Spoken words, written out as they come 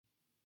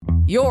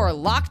Your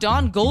Locked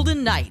On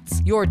Golden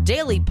Knights, your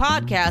daily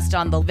podcast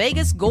on the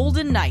Vegas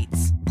Golden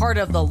Knights, part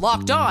of the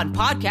Locked On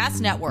Podcast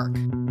Network.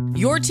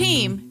 Your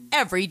team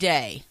every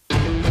day.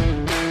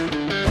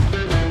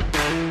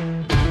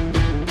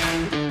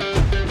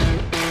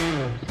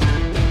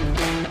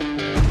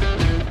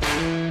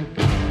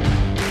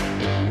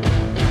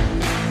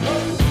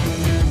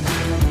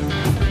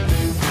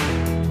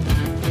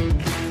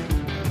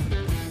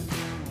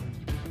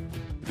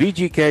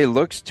 VGK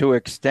looks to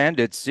extend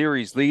its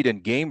series lead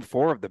in Game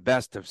 4 of the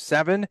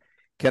best-of-7.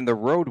 Can the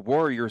Road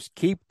Warriors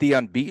keep the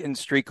unbeaten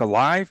streak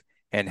alive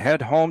and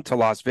head home to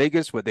Las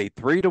Vegas with a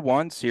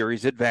 3-1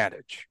 series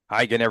advantage?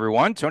 Hi again,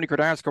 everyone. Tony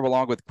Kardasco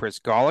along with Chris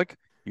Golick,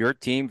 your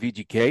team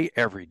VGK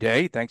every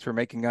day. Thanks for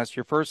making us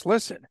your first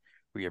listen.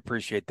 We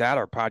appreciate that.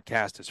 Our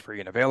podcast is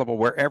free and available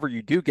wherever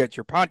you do get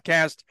your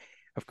podcast.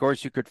 Of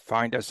course, you could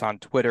find us on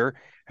Twitter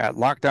at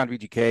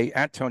LockedOnVGK,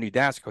 at Tony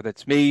Dasco.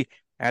 That's me.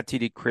 At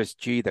TD Chris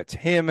G, that's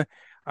him.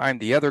 I'm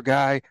the other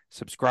guy.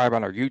 Subscribe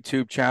on our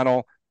YouTube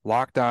channel,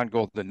 Locked On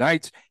Golden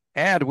Knights.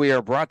 And we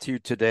are brought to you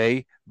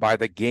today by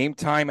the Game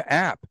Time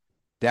app.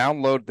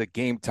 Download the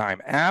Game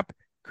Time app,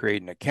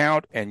 create an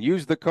account, and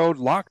use the code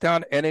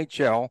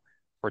LOCKEDONNHL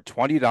for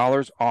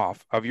 $20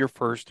 off of your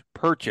first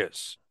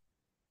purchase.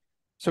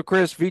 So,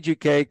 Chris,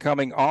 VGK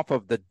coming off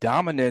of the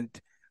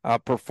dominant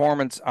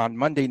performance on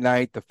Monday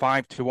night, the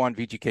 5-1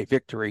 VGK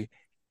victory.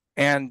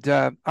 And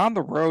on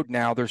the road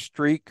now, their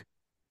streak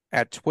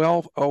at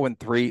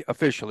 12-0-3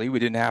 officially. We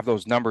didn't have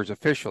those numbers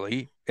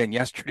officially in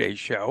yesterday's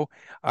show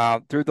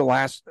through the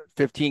last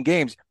 15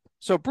 games.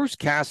 So Bruce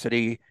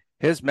Cassidy,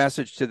 his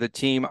message to the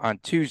team on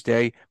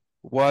Tuesday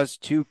was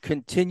to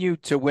continue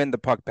to win the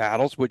puck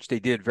battles, which they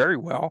did very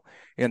well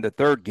in the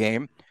third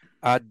game,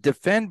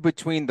 defend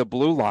between the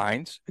blue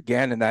lines,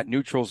 again, in that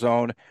neutral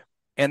zone.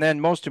 And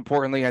then most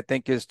importantly, I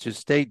think, is to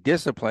stay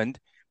disciplined.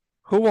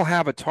 Who will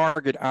have a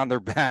target on their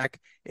back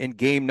in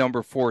game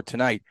number 4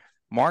 tonight?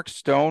 Mark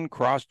Stone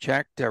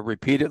cross-checked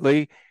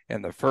repeatedly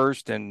in the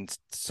first and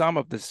some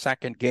of the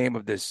second game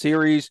of this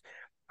series.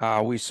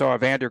 We saw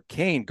Evander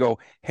Kane go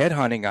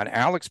headhunting on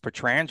Alex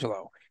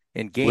Pietrangelo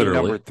in game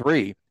number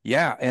 3.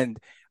 Yeah, and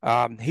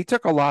he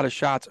took a lot of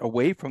shots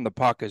away from the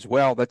puck as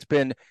well. That's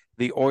been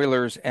the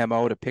Oilers'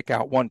 MO, to pick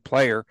out one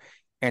player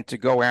and to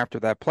go after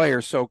that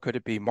player. So could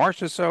it be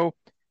Marchessault?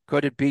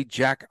 Could it be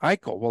Jack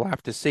Eichel? We'll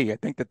have to see. I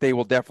think that they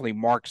will definitely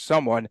mark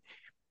someone.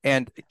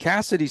 And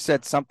Cassidy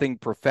said something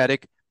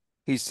prophetic.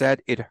 He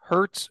said, it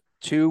hurts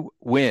to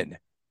win,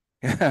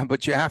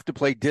 but you have to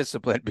play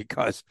discipline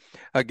because,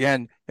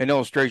 again, an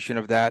illustration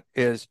of that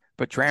is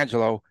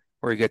Pietrangelo,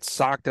 where he gets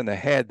socked in the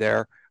head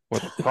there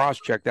with a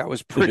cross-check. That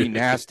was pretty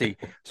nasty.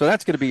 So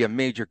that's going to be a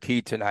major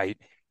key tonight.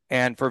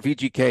 And for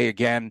VGK,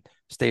 again,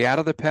 stay out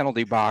of the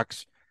penalty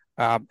box.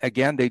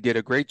 Again, they did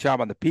a great job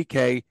on the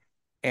PK,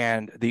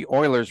 and the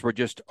Oilers were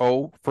just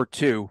 0 for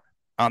 2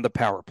 on the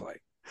power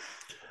play.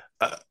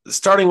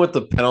 Starting with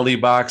the penalty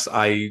box,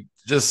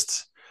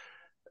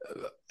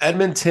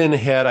 Edmonton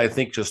had, I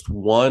think, just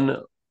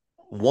one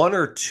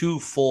or two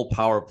full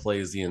power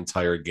plays the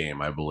entire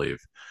game, I believe.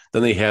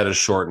 Then they had a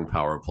shortened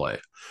power play.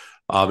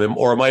 Or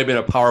it might have been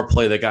a power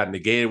play that got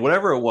negated.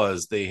 Whatever it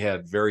was, they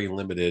had very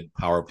limited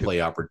power play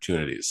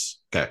opportunities.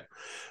 Okay.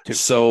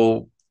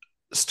 So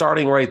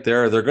starting right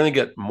there, they're going to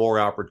get more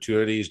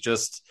opportunities.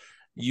 Just,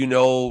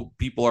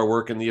 people are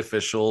working the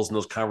officials and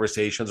those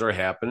conversations are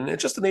happening.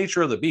 It's just the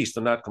nature of the beast.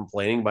 I'm not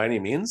complaining by any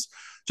means.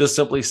 Just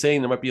simply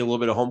saying there might be a little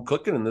bit of home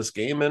cooking in this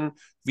game, and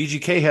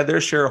VGK had their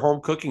share of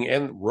home cooking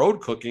and road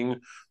cooking.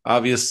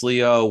 Obviously,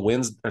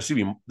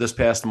 this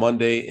past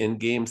Monday in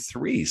Game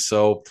 3.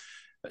 So,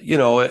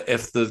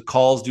 if the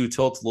calls do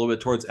tilt a little bit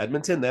towards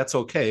Edmonton, that's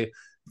okay.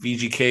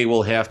 VGK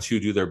will have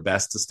to do their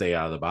best to stay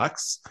out of the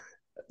box,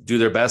 do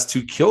their best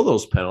to kill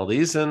those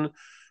penalties, and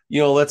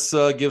let's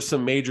give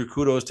some major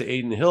kudos to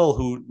Adin Hill,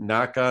 who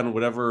knock on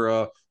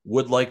whatever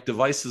wood-like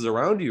devices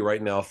around you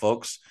right now,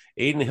 folks.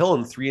 Adin Hill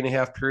in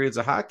 3.5 periods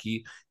of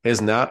hockey has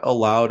not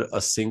allowed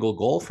a single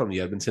goal from the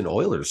Edmonton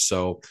Oilers.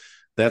 So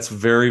that's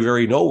very,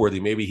 very noteworthy.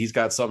 Maybe he's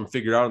got something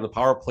figured out in the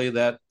power play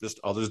that just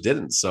others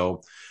didn't.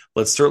 So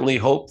let's certainly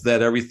hope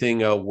that everything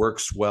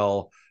works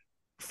well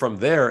from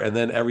there, and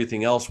then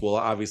everything else will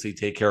obviously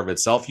take care of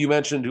itself. You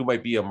mentioned who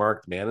might be a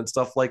marked man and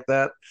stuff like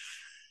that.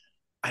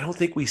 I don't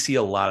think we see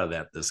a lot of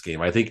that this game.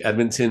 I think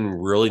Edmonton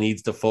really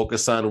needs to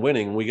focus on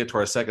winning. When we get to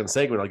our second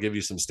segment, I'll give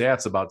you some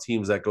stats about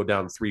teams that go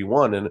down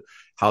 3-1 and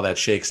how that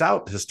shakes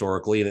out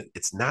historically. And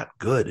it's not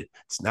good.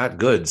 It's not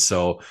good.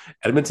 So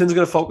Edmonton's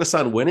going to focus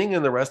on winning,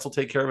 and the rest will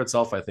take care of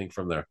itself, I think,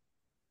 from there.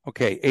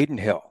 Okay, Adin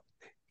Hill.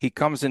 He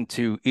comes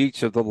into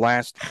each of the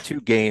last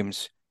 2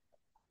 games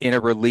in a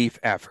relief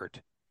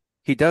effort.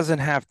 He doesn't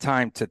have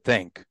time to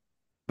think,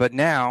 but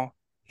now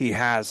he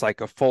has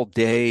like a full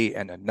day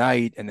and a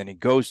night, and then he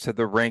goes to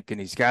the rink and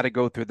he's got to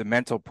go through the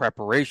mental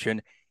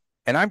preparation.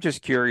 And I'm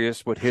just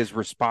curious what his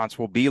response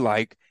will be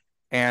like.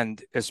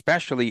 And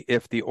especially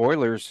if the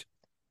Oilers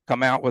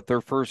come out with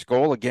their first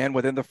goal again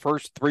within the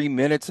first 3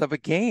 minutes of a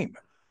game.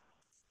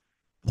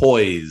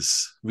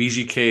 poise.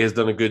 VGK has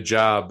done a good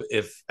job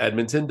if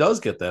Edmonton does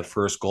get that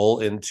first goal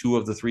in 2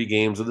 of the 3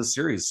 games of the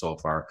series so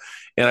far.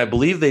 And I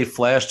believe they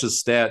flashed a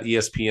stat,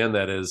 ESPN,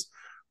 that is,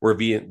 where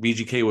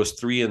VGK was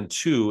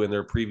 3-2 in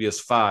their previous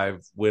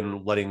 5 when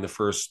allowing the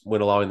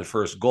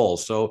first goal.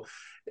 So,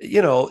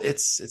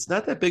 it's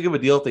not that big of a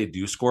deal if they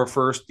do score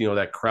first.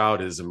 That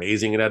crowd is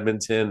amazing in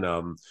Edmonton.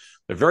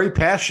 They're very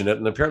passionate,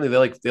 and apparently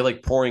they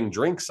like pouring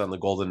drinks on the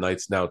Golden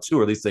Knights now too,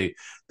 or at least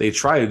they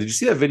try to. Did you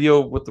see that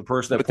video with the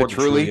person that With poured the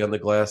the Truly Truly? on the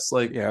glass?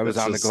 Like, Yeah, it was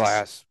on the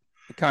glass.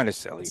 Kind of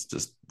silly. It's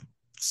just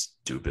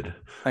stupid.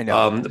 I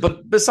know.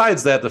 But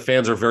besides that, the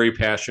fans are very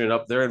passionate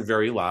up there and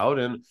very loud.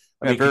 And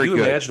I mean, can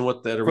you imagine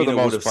what that arena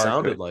would have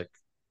sounded like?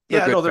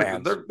 They're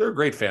they're a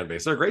great fan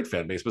base. They're a great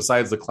fan base.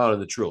 Besides the clown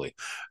and the Truly,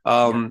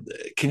 Yeah.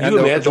 can you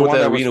imagine what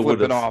that arena would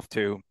have? Off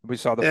too. We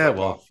saw the. Yeah,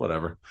 well,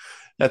 whatever.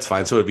 That's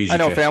fine. So at VGK, I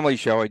know, Family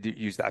Show. I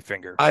use that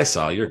finger. I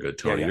saw. You're good,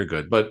 Tony. Yeah. You're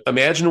good. But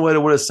imagine what it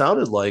would have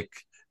sounded like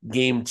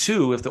game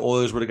 2 if the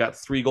Oilers would have got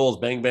 3 goals,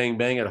 bang, bang,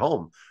 bang at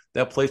home.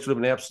 That place would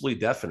have been absolutely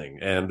deafening.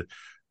 And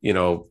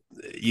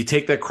you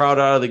take that crowd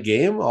out of the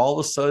game, all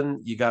of a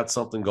sudden you got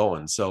something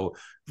going. So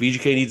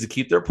VGK needs to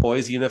keep their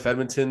poise, even if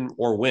Edmonton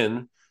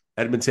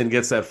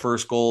gets that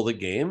first goal of the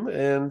game,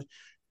 and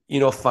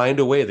find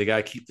a way. They got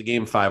to keep the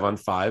game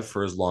 5-on-5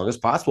 for as long as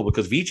possible,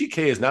 because VGK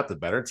is not the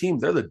better team.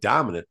 They're the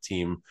dominant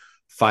team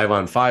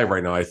 5-on-5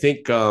 right now. I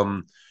think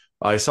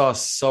I saw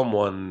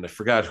someone, I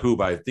forgot who,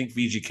 but I think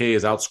VGK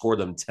has outscored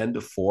them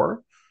 10-4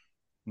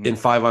 in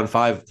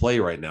 5-on-5 play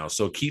right now.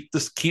 So keep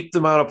the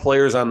amount of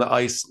players on the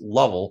ice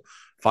level,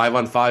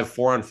 5-on-5,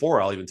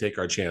 4-on-4. I'll even take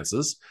our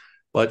chances,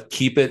 but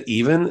keep it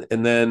even,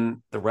 and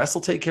then the rest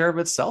will take care of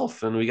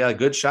itself. And we got a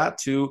good shot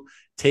to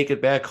take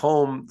it back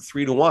home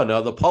 3-1.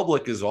 Now the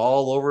public is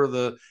all over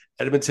the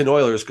Edmonton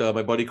Oilers.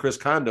 My buddy Chris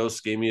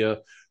Condos gave me a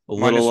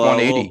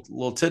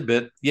little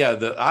tidbit. Yeah,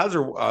 the odds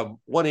are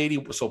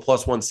 180, so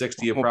plus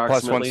 160 approximately.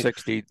 Plus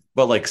 160.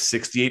 But like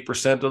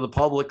 68% of the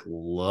public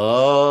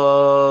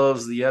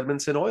loves the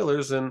Edmonton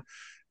Oilers. And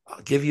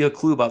I'll give you a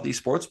clue about these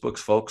sports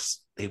books, folks.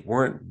 They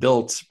weren't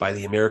built by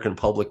the American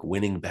public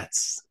winning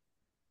bets.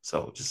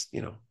 So just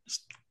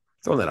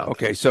throw that out.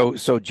 Okay, so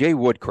Jay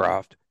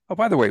Woodcroft. Oh,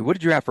 by the way, what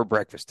did you have for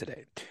breakfast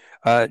today?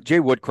 Jay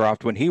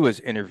Woodcroft, when he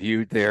was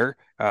interviewed there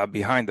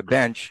behind the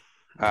bench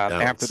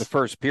after the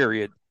first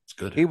period,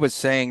 he was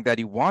saying that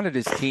he wanted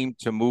his team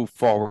to move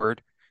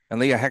forward, and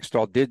Leah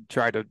Hextall did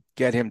try to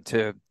get him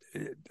to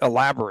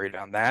elaborate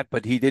on that,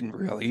 but he didn't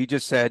really. He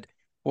just said,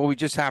 well, we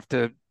just have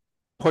to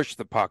push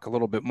the puck a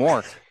little bit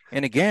more.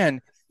 And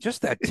again,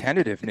 just that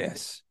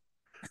tentativeness.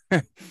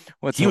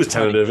 He was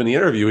tentative in the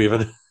interview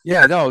even.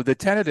 Yeah, no, the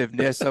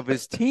tentativeness of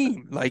his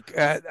team. Like,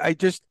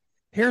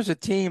 here's a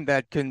team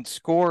that can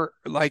score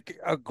like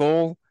a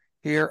goal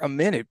here a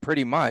minute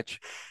pretty much.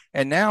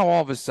 And now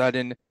all of a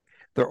sudden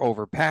they're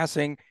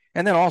overpassing.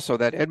 And then also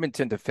that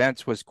Edmonton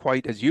defense was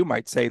quite, as you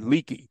might say,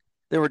 leaky.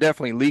 They were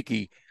definitely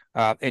leaky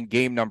in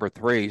game number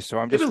 3. So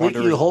I'm just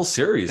wondering. Leaky the whole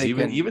series,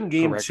 even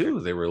game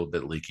 2, they were a little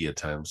bit leaky at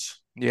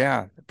times.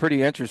 Yeah,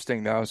 pretty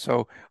interesting though.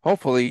 So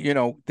hopefully,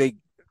 they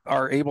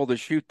are able to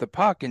shoot the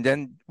puck, and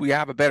then we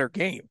have a better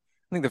game.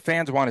 I think the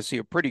fans want to see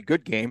a pretty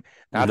good game.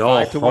 Not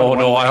 5-1.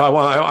 No, I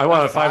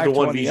want a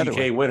 5-1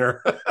 VGK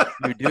winner.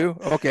 You do?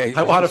 Okay.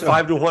 I want a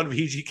 5-1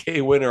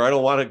 VGK winner. I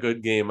don't want a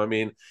good game. I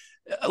mean,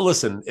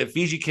 listen, if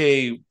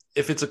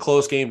it's a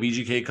close game,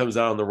 VGK comes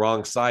out on the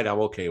wrong side, I'm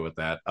okay with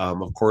that.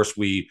 Of course,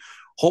 we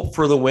hope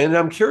for the win.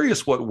 I'm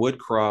curious what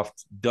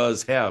Woodcroft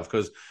does have,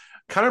 because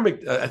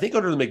I think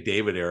under the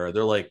McDavid era,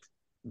 they're like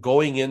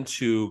going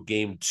into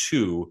game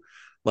 2,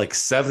 like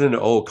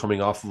 7-0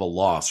 coming off of a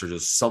loss, or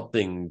just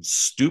something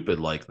stupid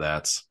like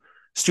that.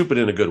 Stupid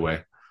in a good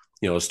way.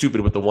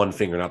 Stupid with the one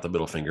finger, not the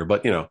middle finger.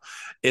 But,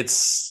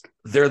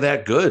 they're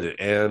that good.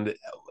 And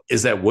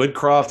is that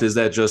Woodcroft? Is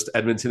that just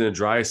Edmonton and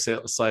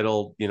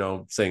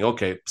Draisaitl, saying,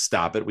 okay,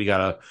 stop it. We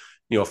got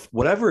to,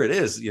 whatever it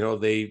is,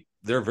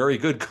 they're very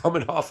good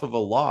coming off of a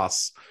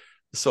loss.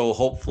 So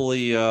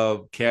hopefully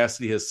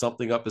Cassidy has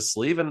something up his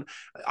sleeve. And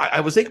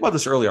I was thinking about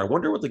this earlier. I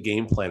wonder what the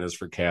game plan is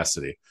for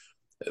Cassidy.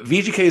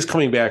 VGK is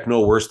coming back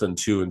no worse than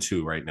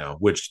 2-2 right now,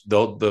 which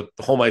the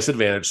home ice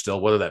advantage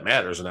still, whether that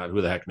matters or not, who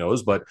the heck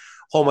knows, but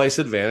home ice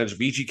advantage,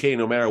 VGK,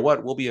 no matter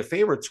what, will be a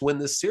favorite to win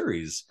this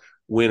series,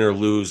 win or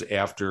lose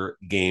after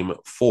game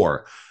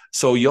 4.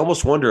 So you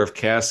almost wonder if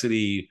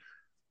Cassidy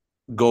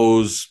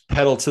goes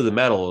pedal to the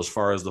metal as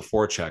far as the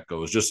forecheck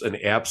goes, just an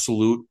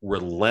absolute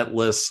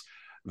relentless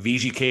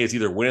VGK is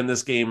either winning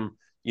this game,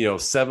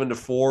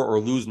 7-4 or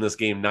losing this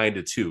game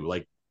 9-2.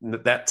 Like,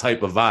 that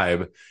type of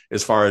vibe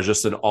as far as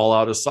just an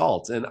all-out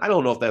assault. And I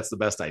don't know if that's the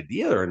best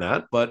idea or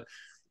not, but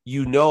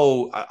I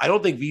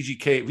don't think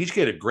VGK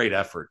had a great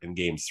effort in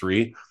game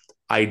 3.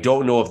 I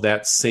don't know if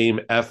that same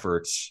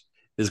effort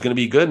is going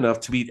to be good enough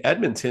to beat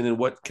Edmonton in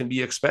what can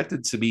be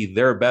expected to be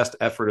their best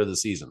effort of the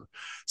season.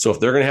 So if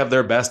they're going to have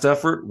their best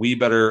effort, we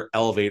better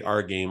elevate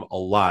our game a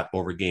lot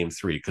over game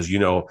 3, because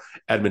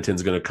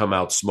Edmonton's going to come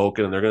out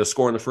smoking, and they're going to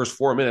score in the first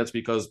 4 minutes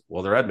because,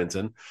 well, they're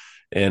Edmonton.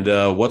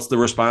 And what's the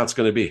response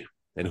going to be?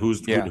 And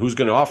who's going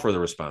to offer the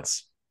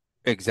response?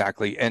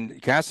 Exactly.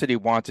 And Cassidy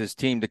wants his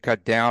team to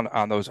cut down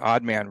on those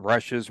odd man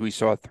rushes. We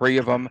saw 3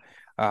 of them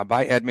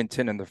by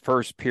Edmonton in the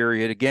first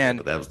period. Yeah, Again,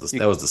 but that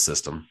was the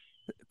system.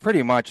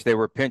 pretty much they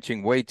were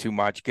pinching way too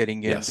much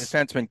getting in. Yes.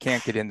 Defensemen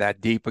can't get in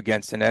that deep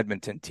against an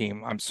Edmonton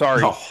team. I'm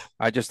sorry. No.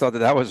 I just thought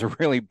that was a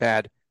really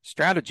bad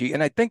strategy.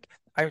 And I think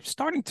I'm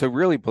starting to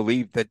really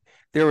believe that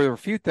there were a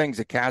few things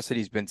that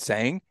Cassidy's been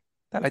saying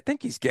that I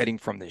think he's getting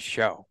from this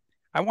show.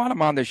 I want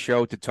him on this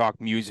show to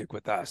talk music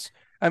with us.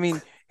 I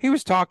mean, he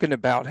was talking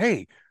about,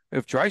 hey,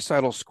 if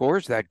Draisaitl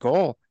scores that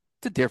goal,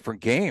 it's a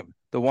different game.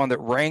 The one that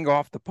rang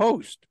off the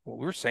post. Well,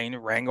 we're saying it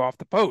rang off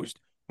the post.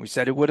 We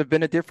said it would have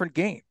been a different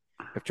game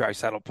if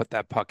Draisaitl put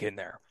that puck in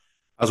there.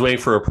 I was waiting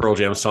for a Pearl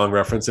Jam song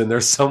reference in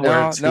there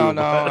somewhere No, too. no,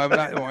 no. I'm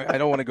not. I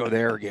don't want to go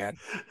there again.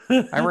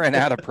 I ran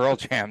out of Pearl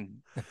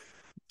Jam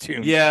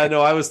tunes. Yeah,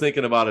 no, I was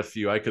thinking about a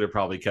few. I could have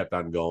probably kept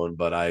on going,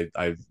 but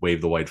I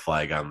waved the white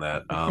flag on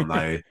that.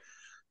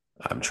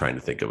 I'm trying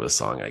to think of a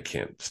song. I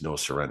can't. No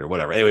Surrender,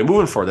 whatever. Anyway,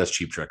 moving forward, that's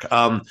Cheap Trick.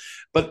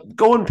 But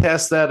going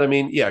past that, I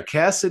mean, yeah,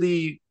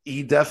 Cassidy,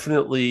 he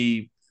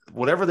definitely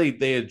whatever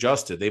they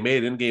adjusted, they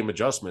made an in-game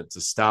adjustment to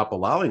stop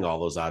allowing all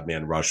those odd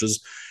man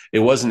rushes. It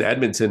wasn't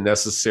Edmonton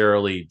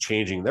necessarily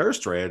changing their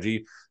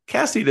strategy.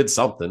 Cassidy did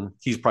something.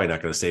 He's probably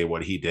not going to say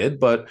what he did,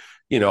 but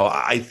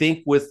I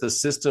think with the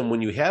system,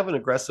 when you have an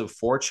aggressive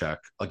forecheck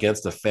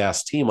against a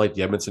fast team like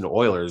the Edmonton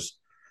Oilers,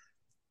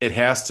 it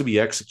has to be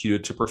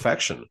executed to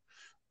perfection.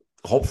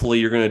 Hopefully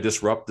you're going to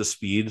disrupt the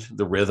speed,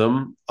 the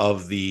rhythm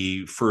of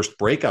the first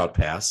breakout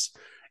pass.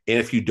 And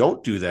if you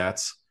don't do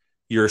that,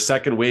 your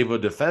second wave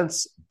of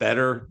defense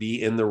better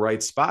be in the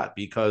right spot,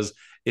 because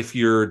if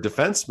your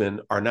defensemen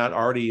are not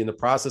already in the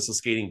process of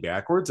skating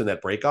backwards and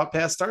that breakout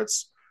pass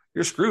starts,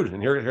 you're screwed.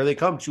 And here they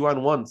come,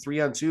 2-on-1,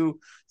 3-on-2,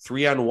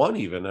 3-on-1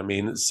 even. I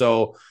mean,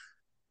 so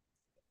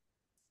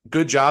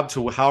good job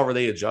to however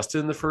they adjusted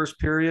in the first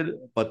period,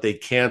 but they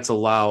can't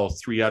allow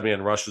 3 odd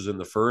man rushes in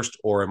the first,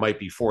 or it might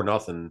be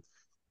 4-0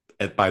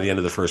 by the end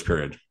of the first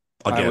period.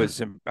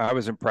 Again. I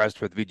was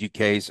impressed with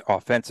VGK's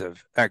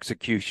offensive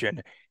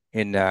execution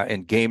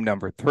in game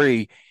number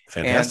 3.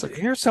 Fantastic. And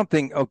here's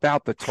something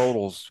about the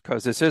totals,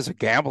 because this is a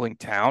gambling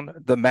town,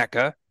 the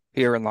Mecca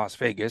here in Las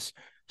Vegas.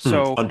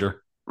 So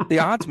the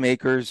odds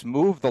makers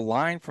moved the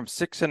line from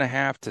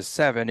 6.5 to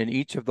 7 in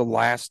each of the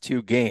last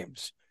 2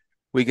 games.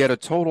 We get a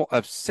total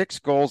of 6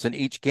 goals in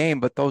each game,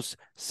 but those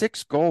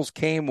 6 goals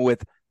came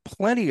with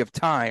plenty of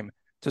time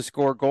to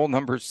score goal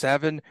number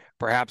 7,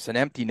 perhaps an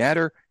empty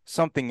netter,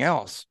 something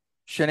else.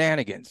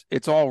 Shenanigans.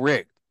 It's all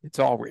rigged. It's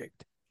all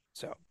rigged.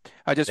 So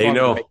I just wanted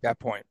to make that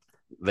point.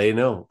 They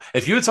know.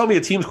 If you would tell me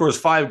a team scores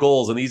 5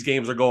 goals and these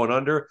games are going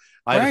under,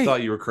 I'd have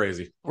thought you were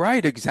crazy.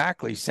 Right,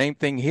 exactly. Same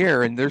thing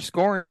here. And they're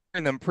scoring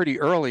them pretty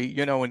early,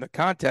 in the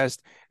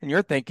contest. And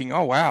you're thinking,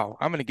 oh, wow,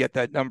 I'm going to get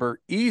that number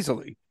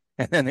easily.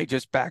 And then they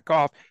just back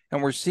off.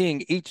 And we're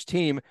seeing each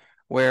team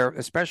where,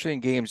 especially in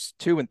games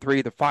 2 and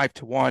 3, the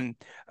 5-1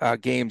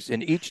 games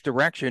in each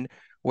direction,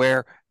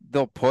 where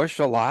they'll push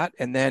a lot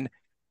and then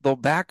they'll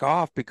back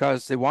off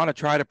because they want to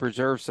try to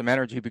preserve some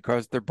energy,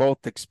 because they're both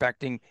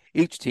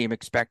each team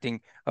expecting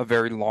a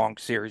very long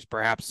series,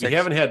 perhaps 6. We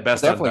haven't had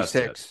best on best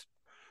 6.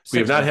 yet. We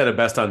have not had a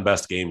best on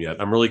best game yet.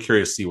 I'm really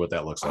curious to see what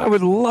that looks like. I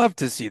would love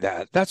to see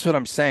that. That's what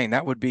I'm saying.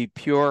 That would be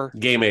pure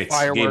Game 8.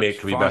 Game 8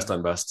 could be best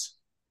on best.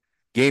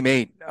 Game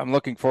 8. I'm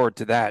looking forward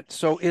to that.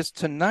 So is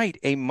tonight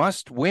a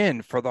must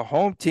win for the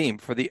home team,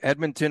 for the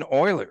Edmonton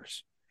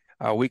Oilers?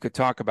 We could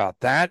talk about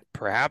that.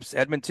 Perhaps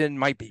Edmonton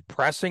might be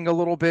pressing a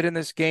little bit in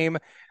this game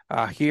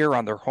here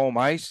on their home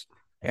ice,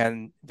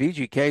 and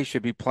VGK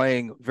should be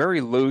playing very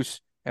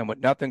loose and with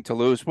nothing to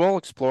lose. We'll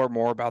explore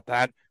more about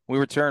that. We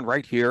return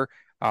right here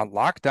on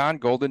Locked On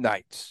Golden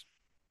Knights.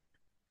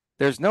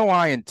 There's no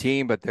I in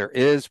team, but there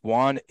is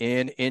one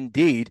in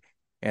Indeed,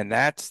 and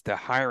that's the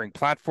hiring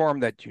platform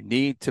that you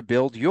need to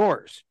build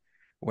yours.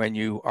 When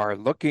you are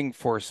looking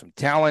for some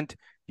talent,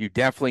 you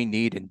definitely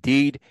need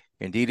Indeed.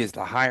 Indeed is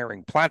the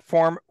hiring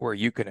platform where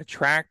you can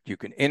attract, you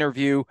can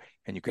interview,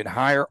 and you can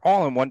hire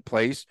all in one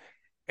place.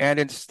 And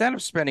instead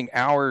of spending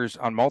hours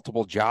on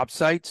multiple job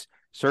sites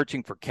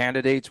searching for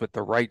candidates with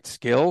the right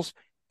skills,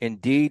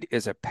 Indeed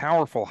is a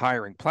powerful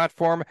hiring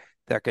platform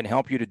that can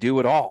help you to do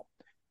it all.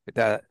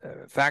 The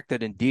fact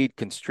that Indeed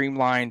can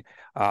streamline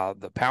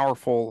the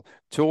powerful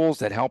tools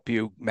that help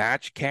you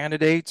match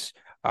candidates.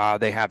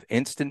 They have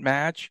Instant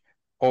Match.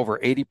 Over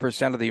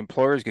 80% of the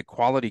employers get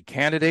quality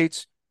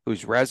candidates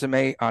whose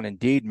resume on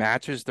Indeed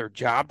matches their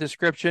job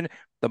description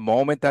the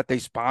moment that they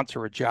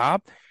sponsor a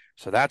job.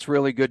 So that's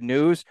really good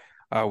news.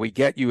 We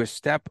get you a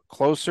step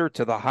closer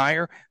to the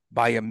hire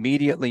by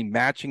immediately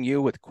matching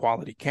you with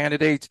quality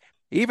candidates.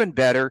 Even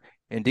better,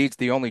 Indeed's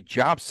the only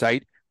job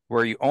site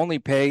where you only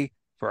pay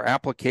for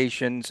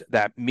applications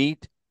that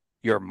meet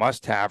your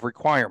must-have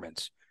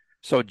requirements.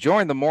 So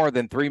join the more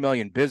than 3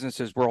 million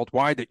businesses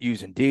worldwide that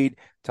use Indeed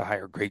to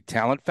hire great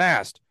talent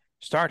fast.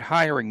 Start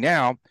hiring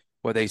now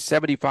with a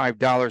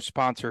 $75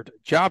 sponsored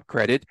job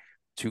credit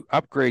to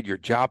upgrade your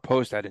job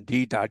post at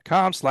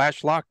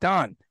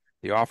Indeed.com/lockedon.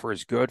 The offer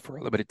is good for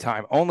a limited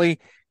time only.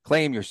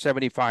 Claim your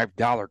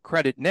 $75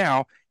 credit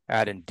now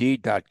at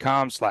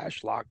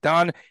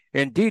Indeed.com/lockedon.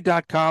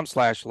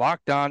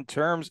 Indeed.com/lockedon.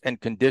 Terms and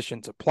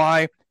conditions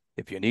apply.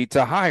 If you need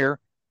to hire,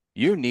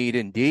 you need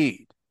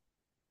Indeed.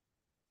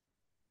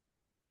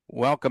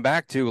 Welcome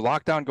back to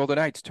Locked On Golden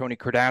Knights. Tony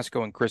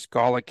Cardasco and Chris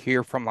Golick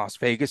here from Las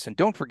Vegas. And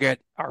don't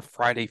forget our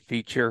Friday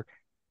feature,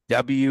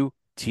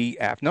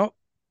 WTF. No,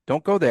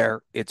 don't go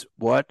there. It's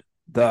What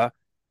the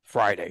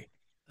Friday.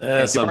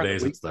 Some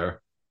days it's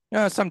there.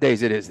 Some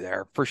days it is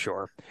there, for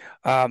sure.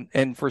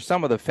 And for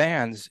some of the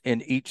fans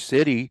in each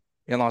city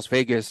in Las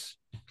Vegas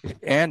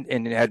and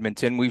in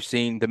Edmonton, we've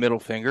seen the middle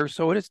finger.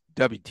 So it is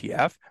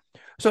WTF.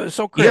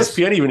 So Chris,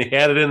 ESPN even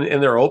had it in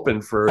their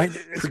open for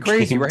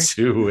crazy, game right?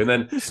 2, and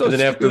then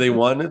after they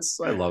won,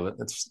 I love it.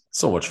 It's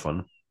so much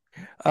fun.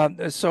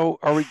 So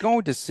are we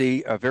going to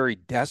see a very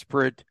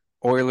desperate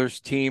Oilers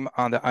team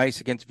on the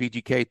ice against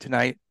VGK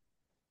tonight?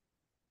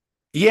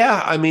 Yeah,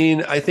 I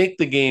mean, I think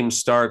the game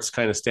starts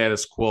kind of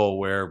status quo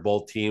where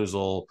both teams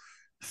will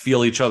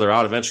feel each other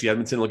out. Eventually,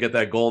 Edmonton will get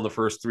that goal in the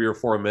first 3 or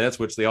 4 minutes,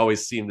 which they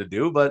always seem to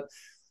do, but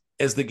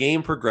as the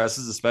game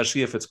progresses,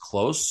 especially if it's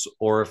close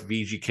or if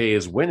VGK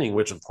is winning,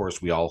 which of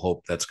course we all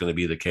hope that's going to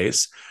be the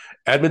case,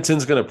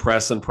 Edmonton's going to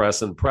press and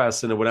press and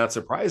press. And it would not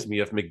surprise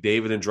me if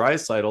McDavid and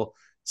Draisaitl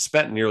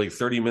spent nearly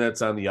 30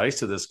 minutes on the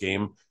ice of this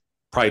game,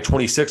 probably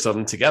 26 of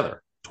them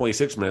together,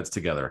 26 minutes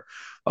together.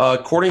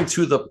 According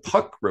to the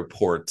puck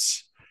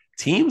reports,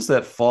 teams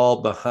that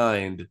fall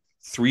behind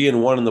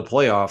 3-1 in the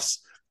playoffs,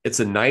 it's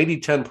a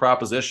 90-10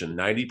 proposition.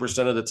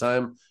 90% of the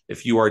time,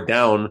 if you are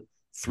down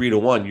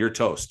 3-1, you're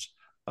toast.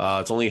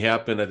 It's only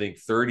happened, I think,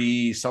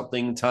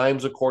 30-something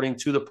times, according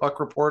to the puck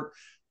report.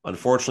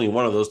 Unfortunately,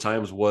 one of those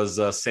times was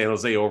San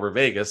Jose over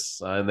Vegas,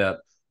 and that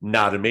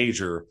not a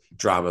major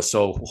drama.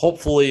 So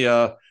hopefully,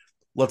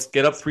 let's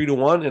get up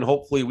 3-1, and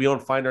hopefully we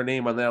don't find our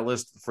name on that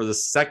list for the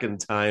second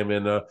time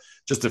in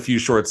just a few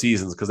short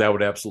seasons, because that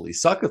would absolutely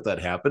suck if that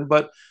happened.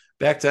 But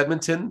back to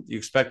Edmonton, you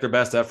expect their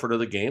best effort of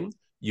the game.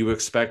 You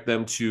expect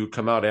them to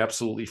come out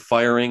absolutely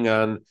firing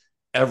on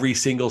every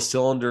single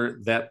cylinder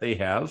that they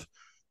have.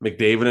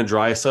 McDavid and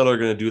Draisaitl are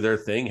going to do their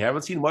thing.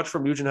 Haven't seen much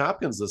from Nugent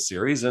Hopkins this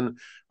series, and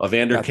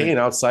Evander Kane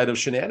outside of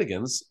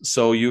shenanigans.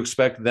 So you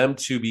expect them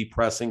to be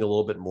pressing a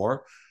little bit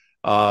more.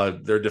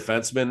 Their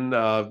defensemen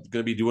going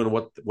to be doing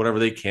whatever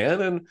they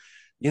can. And,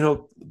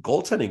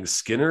 goaltending,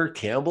 Skinner,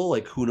 Campbell,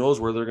 like who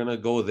knows where they're going to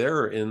go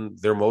there in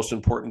their most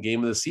important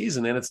game of the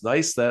season. And it's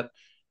nice that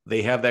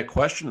they have that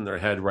question in their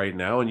head right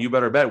now. And you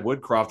better bet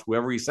Woodcroft,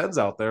 whoever he sends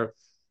out there,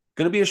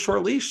 going to be a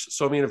short leash.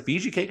 So, I mean, if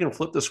VGK can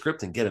flip the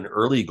script and get an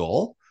early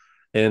goal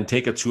and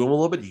take it to them a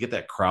little bit, you get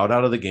that crowd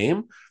out of the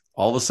game.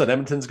 All of a sudden,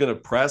 Edmonton's going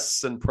to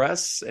press.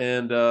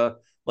 And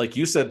like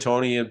you said,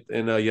 Tony,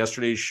 in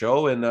yesterday's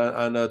show and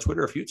on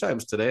Twitter a few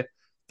times today,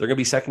 they're going to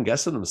be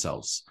second-guessing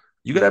themselves.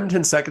 You get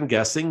Edmonton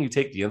second-guessing, you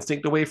take the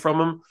instinct away from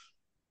them,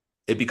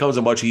 it becomes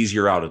a much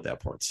easier out at that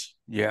point.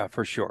 Yeah,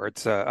 for sure.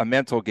 It's a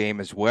mental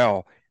game as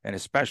well, and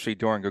especially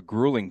during a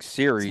grueling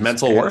series. It's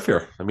mental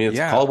warfare. I mean,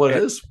 it's called what it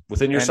is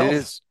within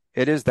yourself.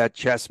 It is that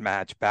chess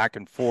match back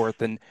and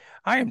forth, and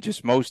I am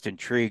just most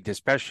intrigued,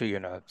 especially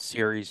in a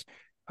series,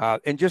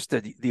 and just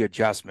the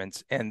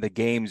adjustments and the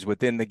games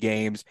within the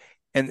games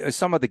and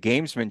some of the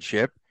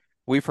gamesmanship.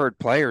 We've heard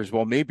players,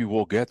 well, maybe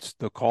we'll get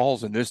the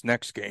calls in this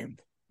next game.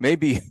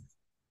 Maybe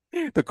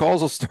the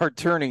calls will start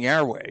turning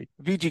our way.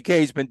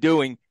 VGK's been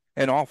doing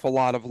an awful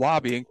lot of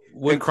lobbying.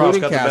 Woodcroft's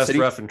got Cassidy.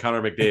 The best ref and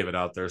Connor McDavid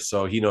out there,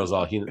 so he knows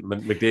all.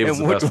 McDavid's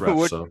the best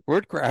ref. So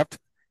Woodcraft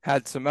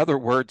had some other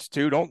words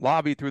too. Don't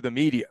lobby through the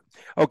media.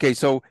 Okay,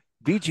 so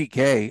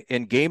VGK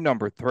in game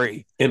number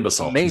 3.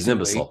 Imbecile. He's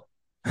imbecile.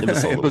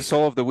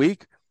 Imbecile of the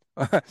week.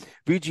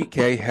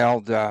 VGK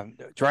held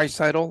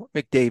Draisaitl,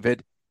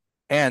 McDavid,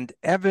 and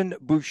Evan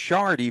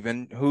Bouchard,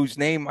 even, whose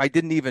name I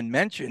didn't even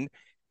mention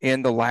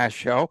in the last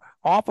show,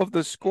 off of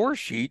the score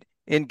sheet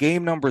in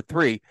game number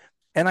 3.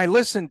 And I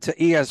listened to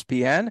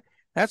ESPN.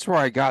 That's where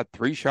I got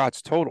 3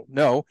 shots total.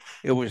 No,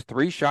 it was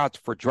 3 shots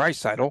for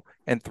Draisaitl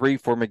and 3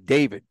 for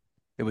McDavid.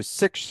 It was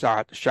 6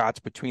 shots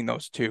between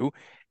those two,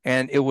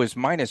 and it was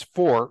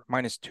 -4,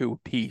 -2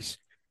 apiece.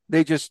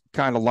 They just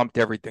kind of lumped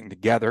everything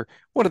together.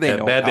 What do they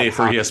know? Bad day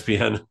for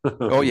ESPN.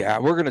 Oh, yeah.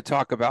 We're going to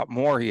talk about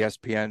more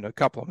ESPN in a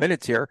couple of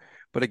minutes here.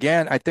 But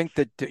again, I think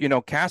that,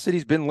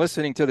 Cassidy's been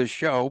listening to the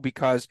show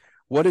because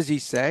what does he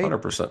say?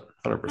 100%.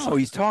 Oh,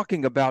 he's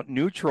talking about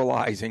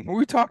neutralizing.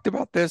 We talked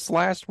about this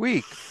last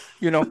week.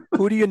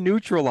 Who do you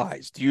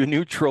neutralize? Do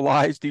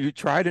you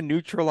try to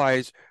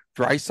neutralize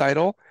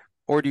Draisaitl?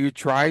 Or do you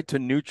try to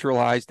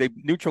neutralize? They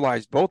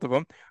neutralized both of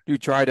them. Do you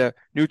try to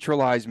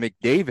neutralize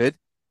McDavid?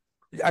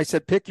 I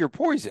said, pick your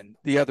poison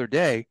the other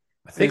day.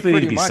 I think they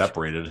need to be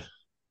separated.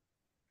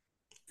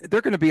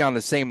 They're going to be on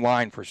the same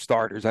line for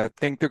starters. I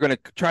think they're going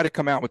to try to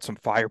come out with some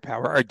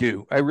firepower. I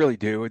do. I really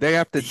do. They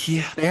have to.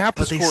 Yeah, they have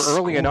to score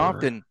early and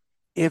often.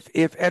 If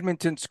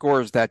Edmonton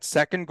scores that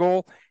second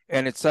goal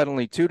and it's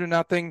suddenly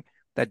 2-0,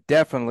 that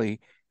definitely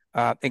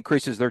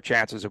increases their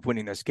chances of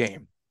winning this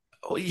game.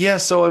 Yeah,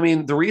 so I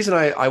mean, the reason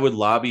I would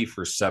lobby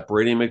for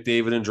separating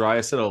McDavid and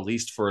Draisaitl, at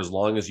least for as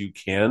long as you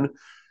can,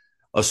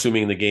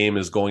 assuming the game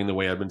is going the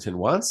way Edmonton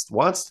wants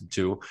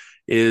to,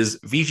 is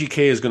VGK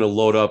is going to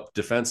load up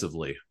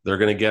defensively. They're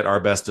going to get our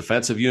best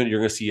defensive unit. You're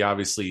going to see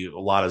obviously a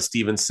lot of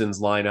Stevenson's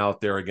line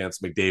out there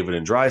against McDavid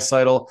and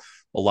Draisaitl,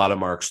 a lot of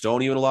Mark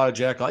Stone, even a lot of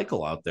Jack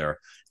Eichel out there,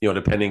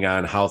 depending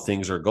on how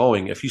things are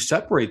going. If you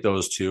separate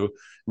those two,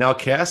 now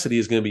Cassidy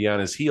is going to be on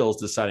his heels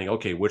deciding,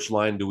 okay, which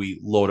line do we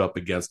load up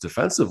against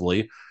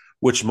defensively,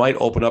 which might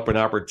open up an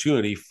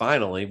opportunity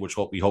finally, which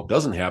we hope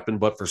doesn't happen,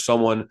 but for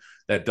someone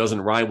that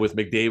doesn't rhyme with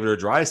McDavid or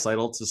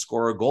Draisaitl to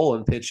score a goal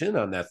and pitch in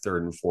on that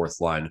third and fourth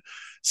line.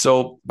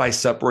 So by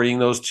separating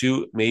those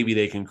two, maybe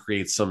they can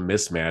create some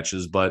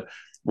mismatches. But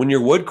when you're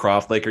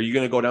Woodcroft, like, are you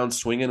going to go down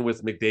swinging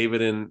with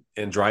McDavid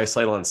and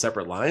Draisaitl on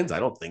separate lines? I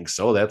don't think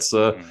so. That's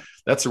a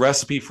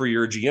recipe for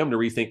your GM to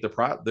rethink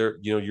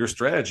your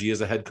strategy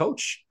as a head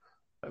coach.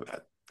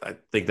 I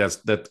think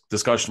that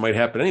discussion might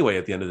happen anyway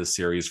at the end of the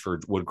series for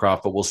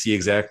Woodcroft, but we'll see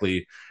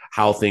exactly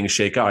how things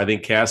shake out. I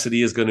think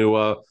Cassidy is going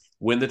to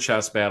win the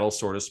chess battle,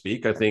 so to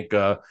speak. I think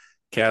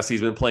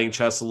Cassidy's been playing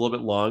chess a little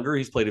bit longer.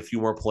 He's played a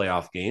few more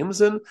playoff games,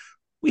 and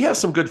we have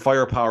some good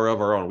firepower of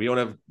our own. We don't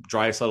have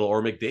Draisaitl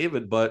or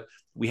McDavid, but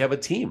we have a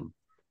team.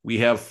 We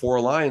have four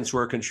lines who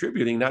are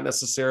contributing, not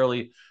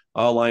necessarily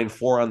line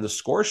four on the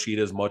score sheet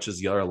as much as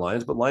the other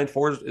lines, but line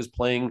four is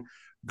playing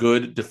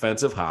good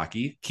defensive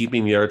hockey,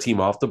 keeping the other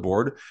team off the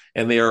board,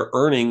 and they are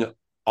earning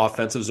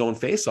offensive zone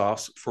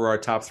faceoffs for our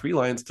top three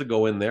lines to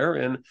go in there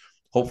and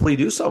hopefully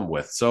do something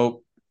with.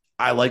 So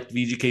I like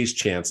VGK's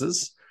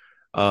chances.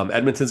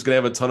 Edmonton's going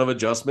to have a ton of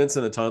adjustments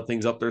and a ton of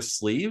things up their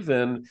sleeve,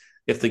 and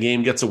if the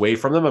game gets away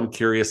from them, I'm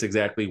curious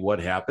exactly what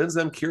happens.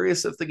 I'm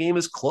curious if the game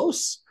is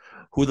close,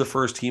 who the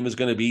first team is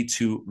going to be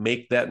to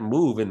make that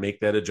move and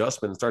make that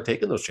adjustment and start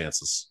taking those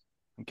chances.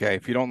 Okay,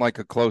 if you don't like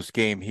a close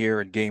game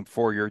here in game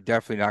 4, you're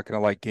definitely not going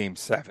to like game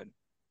 7.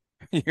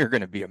 You're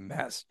going to be a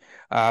mess.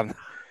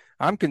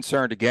 I'm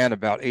concerned again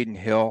about Adin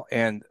Hill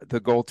and the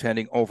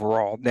goaltending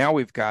overall. Now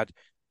we've got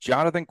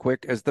Jonathan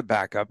Quick as the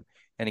backup.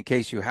 And in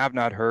case you have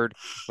not heard,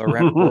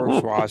 Laurent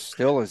Bourgeois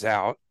still is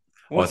out.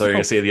 I thought you were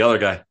going to say the other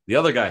guy.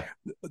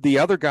 The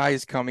other guy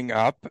is coming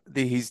up.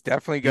 He's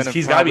definitely going to.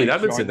 He's got to be in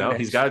Edmonton now.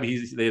 He's got to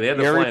be. They had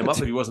to fly him up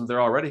if he wasn't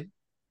there already.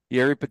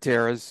 Jiri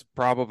Patera's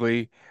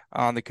probably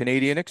on the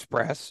Canadian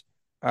Express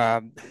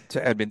to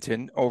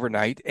Edmonton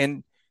overnight.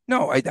 And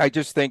no, I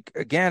just think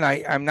again,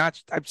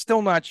 I'm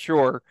still not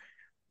sure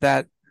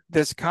that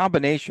this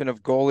combination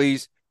of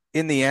goalies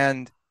in the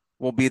end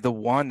will be the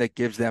one that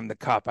gives them the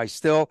cup. I've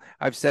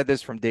said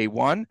this from day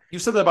one. You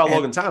said that about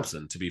Logan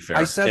Thompson, to be fair.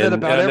 I said that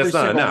about every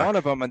single one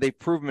of them, and they've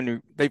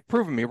proven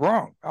me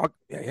wrong.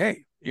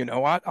 Hey, you know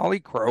what? I'll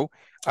eat crow.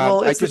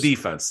 Well, it's the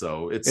defense,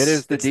 though. It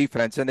is the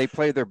defense, and they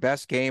played their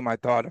best game, I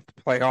thought, of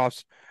the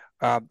playoffs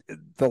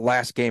the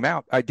last game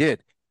out. I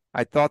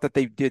thought that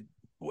they did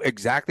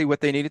exactly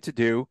what they needed to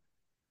do.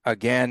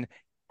 Again,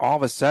 all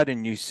of a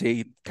sudden, you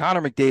see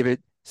Connor McDavid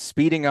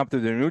speeding up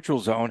through the neutral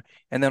zone,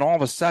 and then all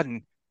of a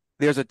sudden,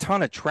 there's a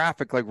ton of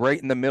traffic like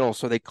right in the middle.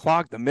 So they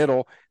clog the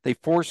middle, they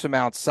force him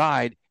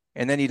outside,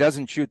 and then he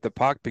doesn't shoot the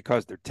puck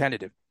because they're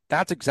tentative.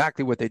 That's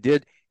exactly what they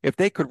did. If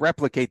they could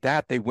replicate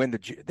that, they win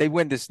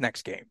this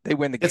next game. They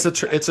win the game.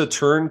 It's a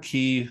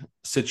turnkey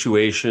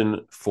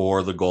situation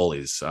for the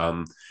goalies.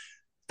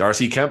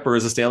 Darcy Kemper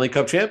is a Stanley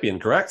Cup champion,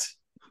 correct?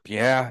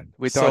 Yeah,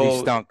 we thought he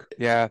stunk.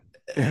 Yeah.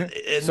 And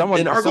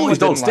our goalies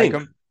don't stink.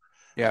 Like him.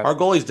 Yeah. Our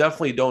goalies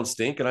definitely don't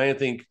stink. And I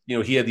think,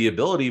 he had the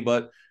ability,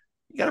 but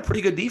you got a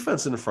pretty good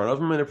defense in front of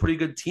him and a pretty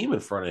good team in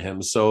front of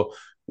him. So,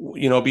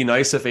 it'd be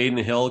nice if Adin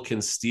Hill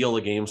can steal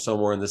a game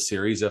somewhere in the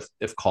series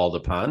if called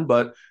upon.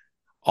 But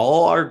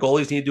all our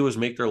goalies need to do is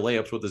make their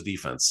layups with his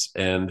defense.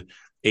 And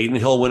Adin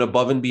Hill went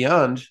above and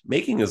beyond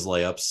making his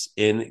layups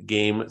in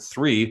game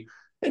 3.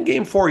 And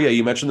game 4, yeah,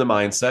 you mentioned the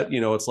mindset.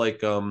 It's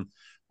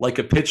like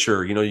a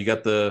pitcher. You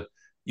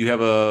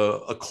have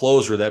a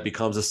closer that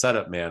becomes a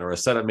setup man, or a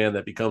setup man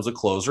that becomes a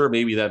closer.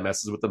 Maybe that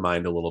messes with the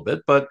mind a little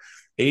bit, but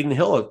Adin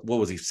Hill, what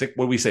was he?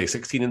 What did we say?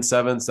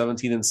 16-7,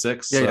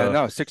 17-6.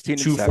 Yeah, 16.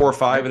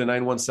 2-4-5 and a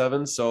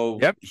 9-1-7. So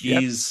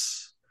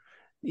he's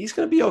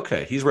going to be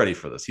okay. He's ready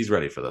for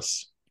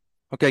this.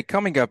 Okay,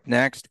 coming up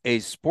next, a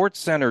Sports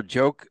Center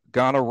joke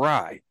gone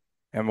awry,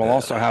 and we'll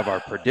also have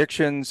our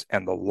predictions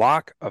and the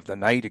lock of the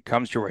night. It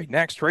comes to you right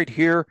next, right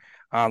here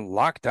on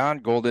Locked On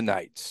Golden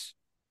Knights.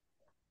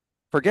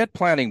 Forget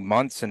planning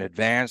months in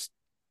advance.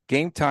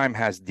 Game Time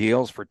has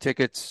deals for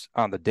tickets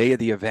on the day of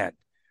the event.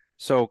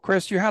 So,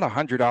 Chris, you had a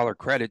 $100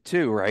 credit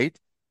too, right,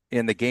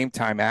 in the Game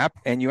Time app,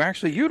 and you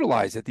actually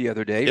utilized it the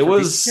other day. It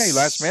was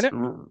last minute.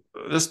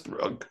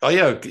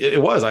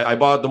 It was. I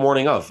bought it the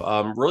morning of.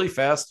 Really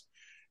fast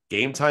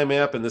Game Time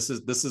app, and this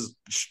is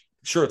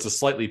sure it's a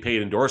slightly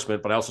paid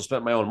endorsement, but I also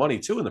spent my own money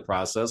too in the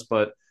process.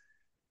 But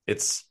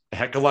it's a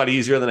heck of a lot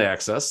easier than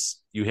Access.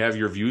 You have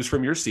your views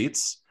from your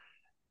seats.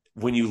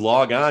 When you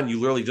log on,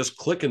 you literally just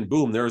click and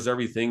boom, there's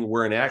everything.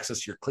 Where in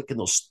Access, you're clicking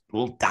those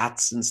little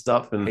dots and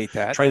stuff and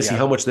trying to see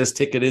how much this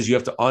ticket is. You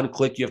have to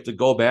unclick, you have to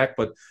go back.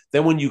 But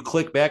then when you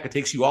click back, it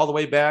takes you all the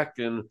way back.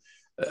 And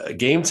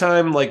Game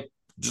Time, like,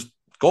 just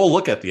Go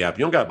look at the app.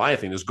 You don't got to buy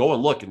anything. Just go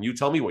and look, and you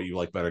tell me what you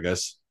like better,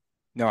 guys.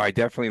 No, I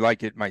definitely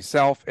like it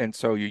myself. And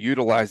so you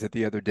utilized it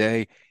the other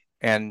day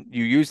and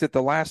you used it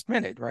the last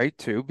minute, right?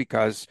 Too,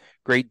 because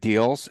great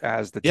deals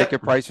as the ticket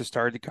Yep. prices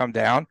started to come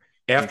down.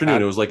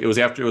 Afternoon. It was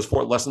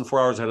less than 4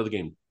 hours ahead of the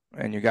game.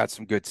 And you got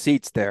some good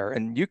seats there.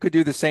 And you could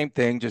do the same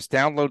thing. Just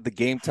download the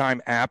Game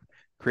Time app,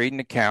 create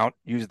an account,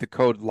 use the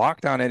code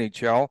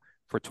LOCKEDONNHL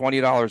for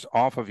 $20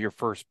 off of your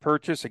first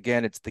purchase.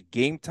 Again, it's the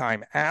Game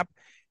Time app,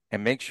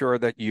 and make sure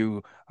that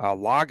you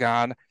log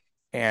on,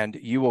 and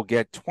you will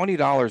get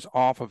 $20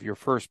 off of your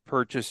first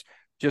purchase.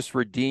 Just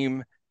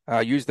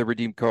use the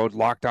redeem code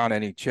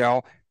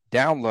LOCKEDONNHL.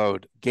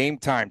 Download Game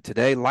Time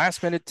today.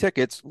 Last minute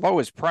tickets,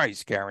 lowest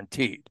price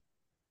guaranteed.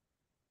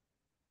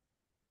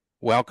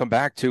 Welcome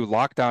back to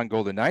Locked On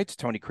Golden Knights.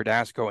 Tony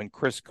Cardasco and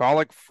Chris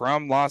Golick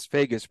from Las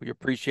Vegas. We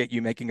appreciate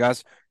you making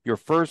us your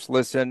first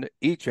listen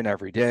each and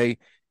every day.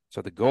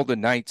 So the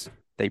Golden Knights,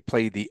 they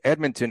play the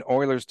Edmonton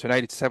Oilers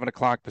tonight at 7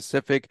 o'clock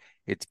Pacific.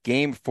 It's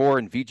Game 4,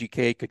 and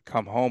VGK could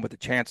come home with a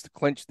chance to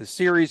clinch the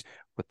series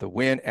with the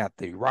win at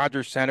the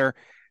Rogers Center.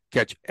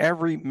 Catch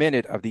every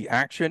minute of the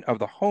action of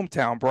the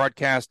hometown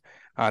broadcast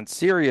on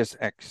Sirius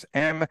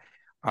XM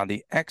on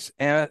the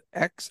XXM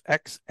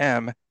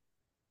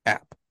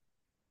app.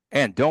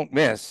 And don't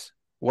miss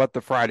What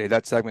the Friday,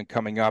 that segment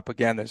coming up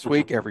again this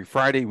week. Every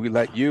Friday, we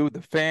let you,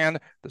 the fan,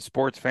 the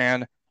sports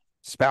fan,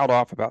 spout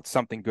off about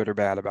something good or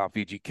bad about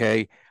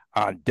VGK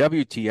on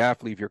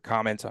WTF. Leave your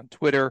comments on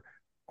Twitter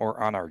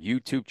or on our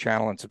YouTube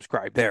channel and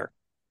subscribe there.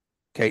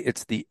 Okay,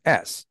 it's the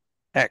SXM.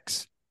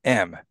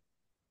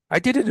 I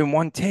did it in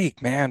one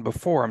take, man,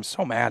 before. I'm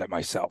so mad at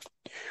myself.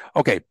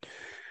 Okay,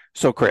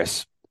 so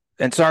Chris,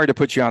 and sorry to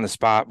put you on the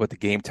spot with the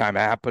Game Time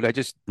app, but I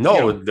just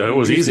it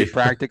was easy.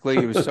 Practically,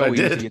 it was so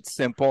easy. It's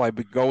simple. I've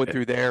been going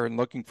through there and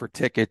looking for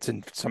tickets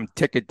and some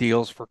ticket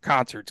deals for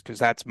concerts because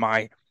that's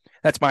my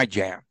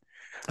jam.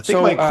 I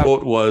think my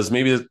quote was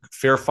maybe a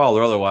fair foul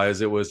or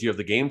otherwise. It was you have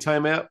the Game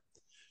Time app,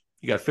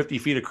 you got 50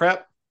 feet of crap,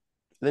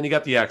 and then you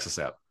got the Access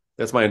app.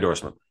 That's my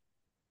endorsement.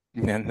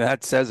 And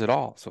that says it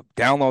all. So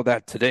download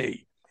that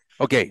today.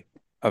 Okay,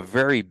 a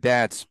very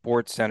bad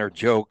Sports Center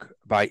joke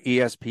by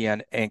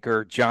ESPN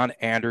anchor John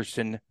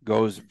Anderson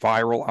goes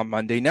viral on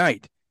Monday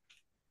night.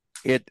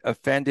 It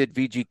offended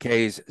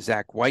VGK's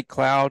Zach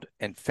Whitecloud,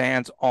 and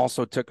fans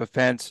also took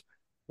offense.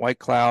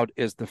 Whitecloud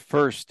is the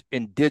first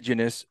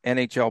indigenous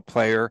NHL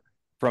player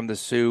from the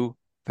Sioux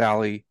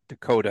Valley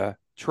Dakota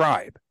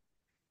tribe.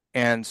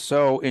 And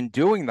so in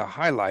doing the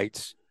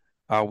highlights,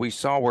 we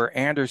saw where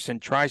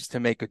Anderson tries to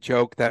make a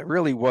joke that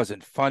really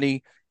wasn't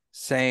funny,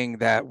 saying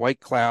that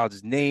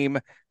Whitecloud's name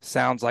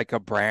sounds like a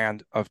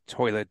brand of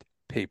toilet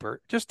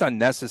paper. Just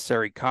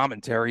unnecessary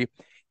commentary.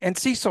 And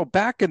see, so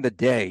back in the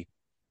day,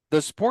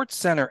 the Sports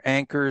Center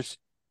anchors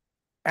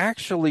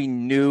actually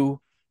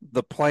knew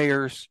the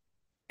players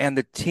and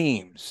the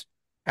teams.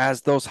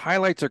 As those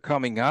highlights are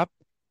coming up,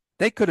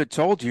 they could have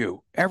told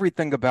you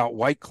everything about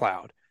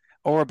Whitecloud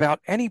or about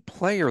any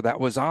player that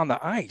was on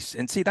the ice.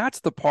 And see,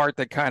 that's the part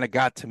that kind of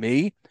got to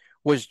me,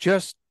 was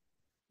just,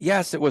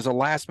 yes, it was a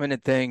last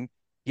minute thing.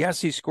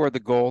 Yes, he scored the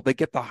goal. They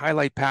get the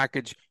highlight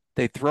package.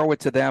 They throw it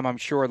to them, I'm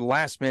sure, the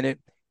last minute.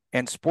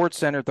 And Sports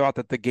Center thought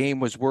that the game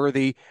was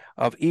worthy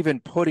of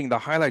even putting the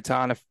highlights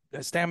on. I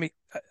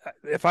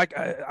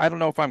don't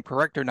know if I'm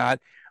correct or not,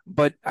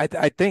 but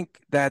I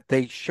think that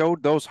they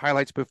showed those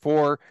highlights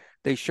before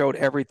they showed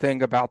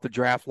everything about the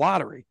draft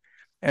lottery.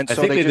 And so I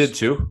think they did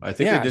too.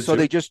 So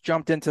they just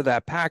jumped into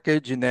that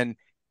package, and then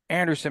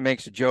Anderson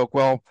makes a joke.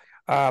 Well,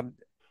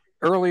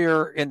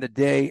 earlier in the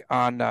day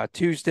on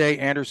Tuesday,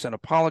 Anderson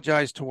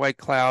apologized to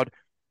Whitecloud.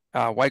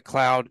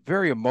 Whitecloud,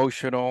 very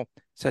emotional,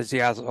 says he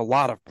has a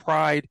lot of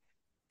pride.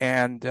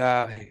 And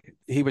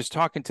he was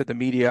talking to the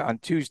media on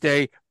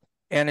Tuesday,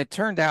 and it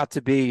turned out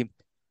to be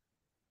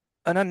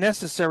an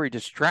unnecessary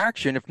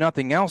distraction, if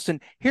nothing else.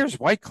 And here's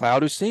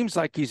Whitecloud, who seems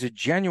like he's a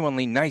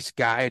genuinely nice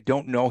guy. I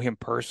don't know him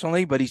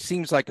personally, but he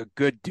seems like a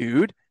good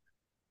dude,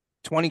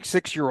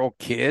 26-year-old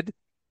kid.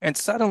 And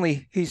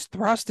suddenly he's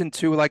thrust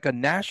into like a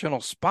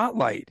national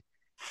spotlight.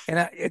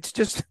 And it's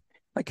just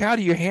like, how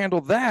do you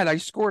handle that? I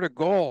scored a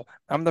goal.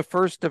 I'm the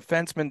first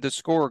defenseman to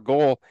score a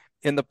goal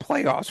in the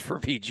playoffs for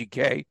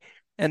VGK.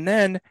 And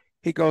then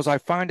he goes, I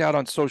find out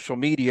on social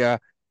media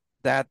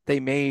that they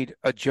made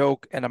a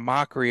joke and a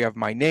mockery of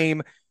my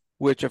name,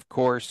 which, of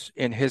course,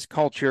 in his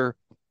culture,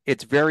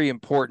 it's very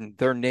important.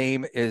 Their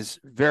name is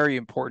very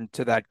important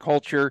to that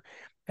culture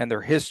and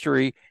their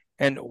history.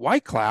 And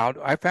Whitecloud,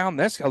 I found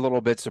this a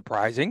little bit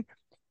surprising.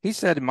 He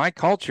said, in my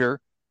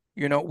culture,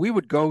 we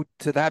would go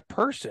to that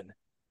person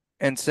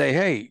and say,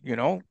 hey,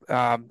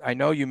 I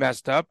know you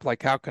messed up.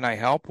 Like, how can I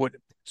help?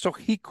 So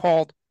he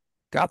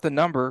got the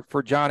number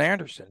for John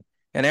Anderson.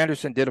 And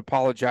Anderson did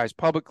apologize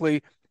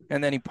publicly,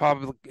 and then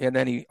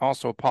he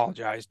also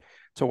apologized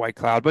to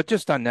Whitecloud, but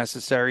just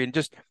unnecessary and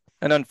just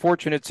an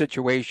unfortunate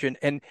situation.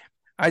 And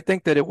I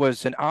think that it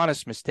was an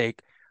honest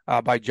mistake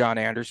by John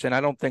Anderson. I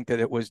don't think that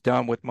it was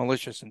done with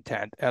malicious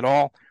intent at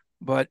all.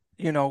 But,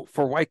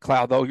 for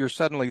Whitecloud, though, you're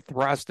suddenly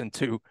thrust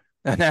into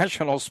a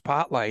national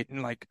spotlight,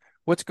 and like,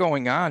 what's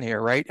going on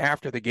here right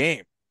after the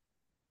game?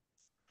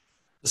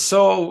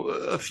 So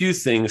a few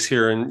things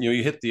here, and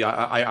you hit the.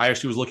 I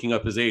actually was looking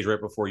up his age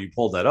right before you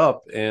pulled that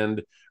up,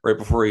 and right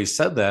before he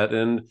said that,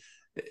 and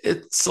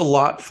it's a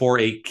lot for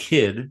a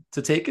kid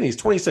to take. And he's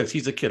 26.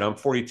 He's a kid. I'm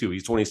 42.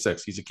 He's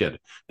 26. He's a kid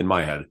in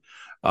my head.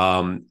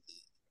 Um,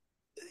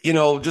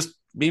 just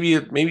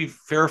maybe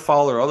fair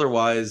foul or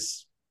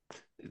otherwise.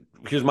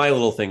 Here's my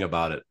little thing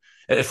about it.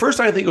 At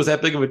first, I didn't think it was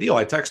that big of a deal.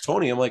 I text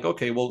Tony. I'm like,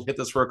 okay, we'll hit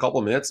this for a couple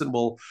of minutes and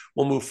we'll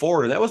move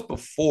forward. And that was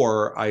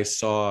before I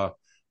saw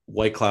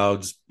White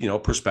Cloud's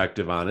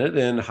perspective on it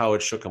and how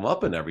it shook him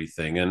up and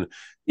everything. And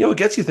it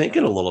gets you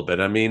thinking a little bit.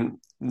 I mean,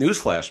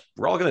 newsflash: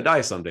 we're all going to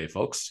die someday,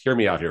 folks. Hear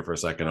me out here for a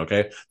second,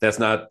 okay? That's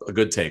not a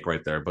good take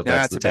right there, but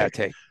that's the take. Bad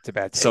take. It's a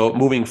bad take. So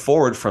moving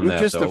forward from you that,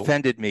 just though,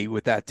 offended me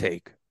with that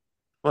take.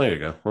 well, there you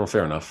go. Well,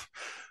 fair enough.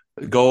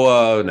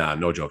 Go.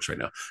 No jokes right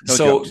now. No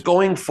so jokes.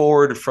 Going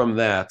forward from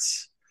that,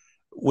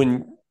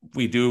 when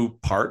we do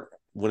part,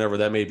 whenever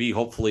that may be,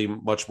 hopefully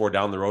much more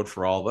down the road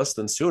for all of us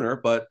than sooner,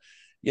 but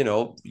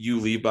you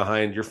leave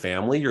behind your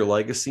family, your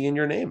legacy, and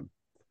your name.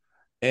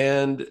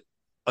 And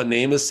a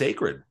name is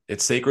sacred.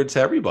 It's sacred to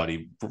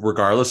everybody,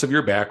 regardless of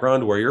your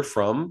background, where you're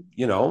from,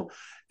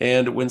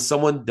 and when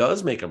someone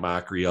does make a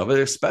mockery of it,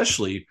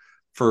 especially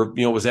for,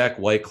 Zach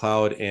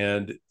Whitecloud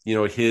and,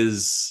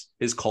 his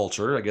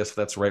culture, I guess if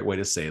that's the right way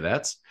to say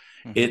that,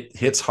 it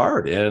hits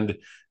hard. And,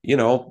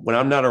 when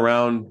I'm not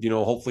around,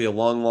 hopefully a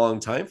long,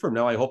 long time from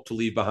now, I hope to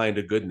leave behind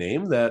a good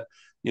name that,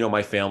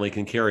 my family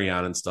can carry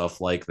on and stuff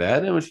like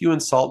that. And if you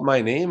insult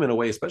my name in a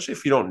way, especially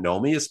if you don't know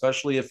me,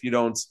 especially if you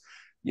don't,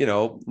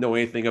 know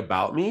anything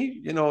about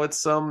me,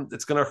 it's going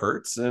to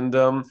hurt.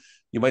 And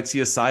you might see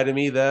a side of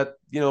me that,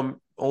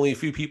 only a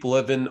few people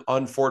have been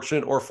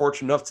unfortunate or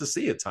fortunate enough to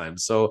see at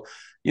times. So,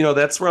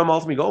 that's where I'm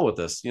ultimately going with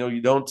this.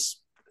 You don't,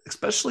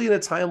 especially in a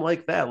time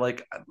like that,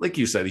 like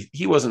you said,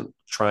 he wasn't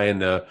trying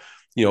to,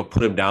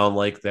 put him down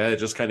like that. It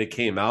just kind of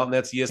came out, and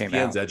that's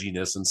ESPN's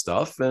edginess and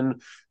stuff.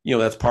 And,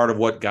 that's part of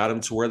what got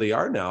them to where they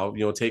are now,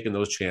 taking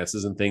those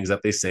chances and things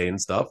that they say and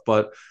stuff.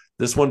 But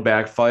this one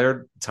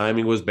backfired.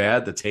 Timing was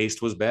bad. The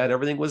taste was bad.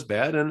 Everything was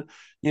bad. And,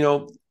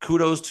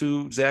 kudos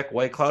to Zach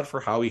Whitecloud for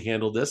how he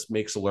handled this,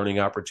 makes a learning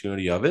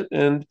opportunity of it.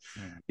 And,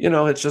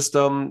 it's just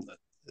an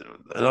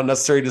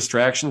unnecessary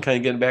distraction, kind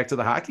of getting back to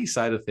the hockey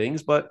side of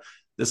things. But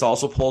this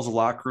also pulls the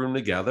locker room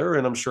together.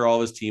 And I'm sure all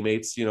of his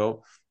teammates,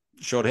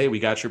 showed, hey, we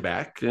got your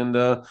back. And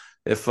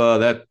if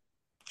that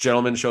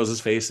gentleman shows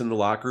his face in the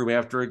locker room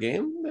after a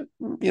game,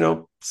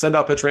 send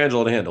out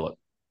Pietrangelo to handle it.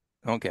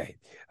 Okay.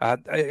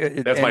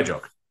 That's my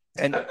joke.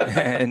 And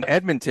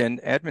Edmonton,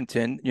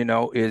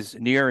 is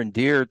near and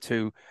dear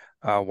to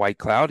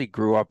Whitecloud. He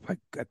grew up,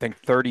 I think,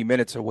 30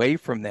 minutes away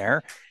from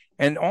there.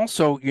 And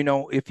also,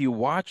 if you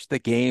watch the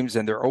games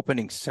and their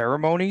opening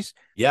ceremonies,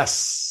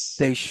 yes,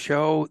 they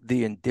show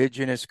the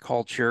indigenous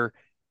culture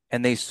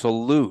and they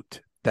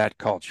salute that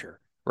culture,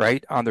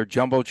 right, on their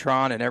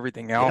Jumbotron and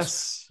everything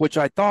else, which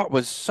I thought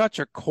was such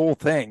a cool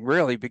thing,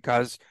 really,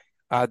 because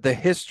the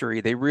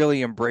history, they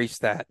really embrace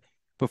that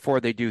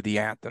before they do the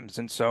anthems.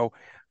 And so,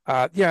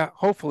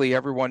 hopefully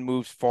everyone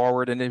moves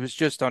forward. And it was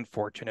just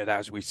unfortunate,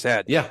 as we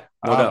said. Yeah,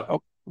 no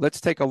doubt. Let's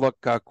take a look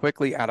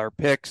quickly at our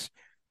picks.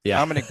 Yeah,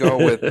 I'm going to go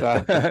with.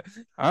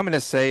 I'm going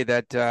to say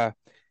that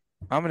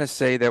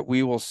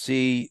we will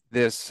see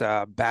this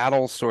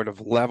battle sort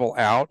of level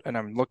out, and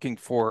I'm looking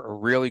for a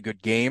really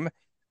good game.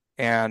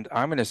 And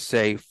I'm going to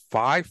say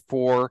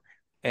 5-4,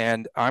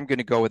 and I'm going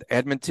to go with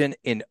Edmonton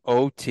in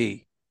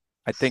OT.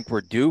 I think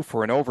we're due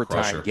for an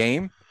overtime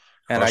game,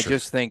 and I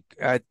just think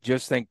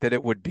that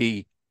it would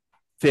be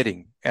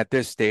fitting at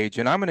this stage.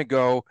 And I'm going to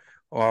go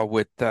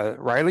with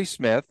Riley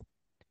Smith,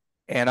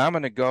 and I'm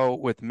going to go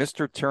with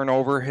Mr.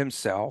 Turnover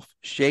himself,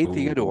 Shea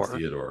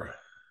Theodore.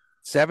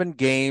 7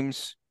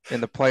 games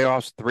in the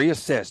playoffs, 3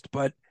 assists.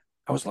 But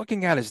I was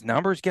looking at his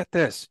numbers. Get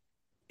this.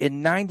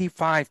 In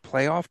 95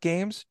 playoff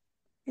games,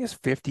 he has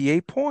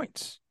 58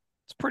 points.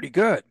 It's pretty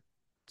good.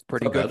 It's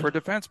pretty good for a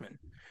defenseman.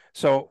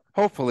 So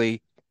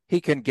hopefully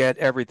he can get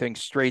everything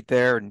straight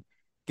there and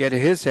get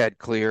his head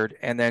cleared,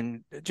 and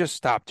then just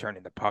stop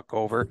turning the puck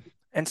over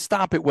and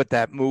stop it with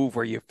that move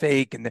where you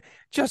fake and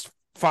just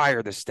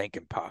fire the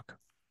stinking puck.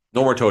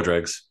 No more toe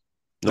drags.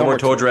 No more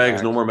toe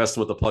drags. No more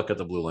messing with the puck at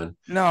the blue line.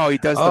 No, he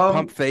does the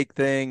pump fake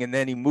thing, and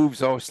then he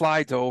moves over,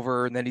 slides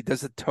over, and then he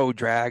does the toe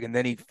drag, and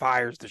then he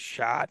fires the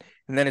shot,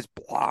 and then it's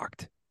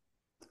blocked.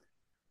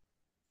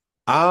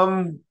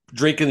 I'm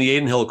drinking the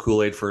Aiden Hill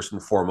Kool-Aid first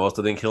and foremost.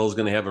 I think Hill is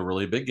going to have a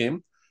really big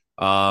game.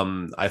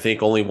 I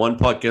think only one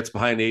puck gets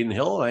behind Aiden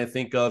Hill, and I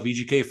think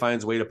VGK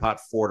finds a way to pot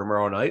 4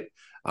 tomorrow night.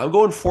 I'm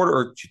going 4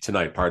 or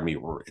tonight. Pardon me.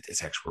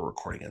 It's actually we're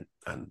recording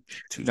on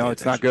Tuesday. No,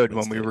 it's not good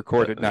when we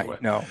record at night. Anyway.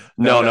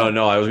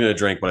 No. I was going to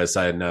drink, but I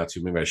decided not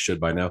to. Maybe I should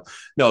by now.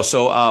 No.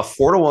 So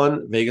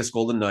 4-1 Vegas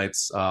Golden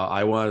Knights.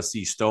 I want to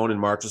see Stone and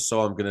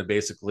Marchessault. I'm going to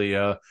basically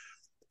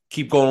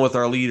keep going with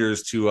our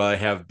leaders to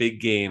have big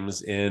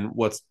games in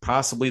what's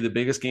possibly the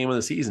biggest game of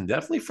the season.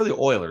 Definitely for the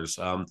Oilers.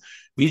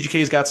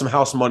 VGK's got some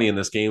house money in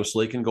this game, so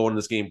they can go in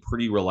this game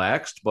pretty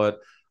relaxed. But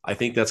I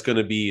think that's going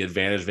to be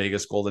advantage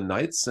Vegas Golden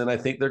Knights, and I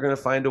think they're going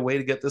to find a way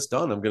to get this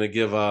done. I'm going to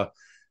give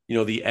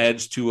the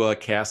edge to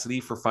Cassidy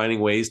for finding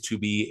ways to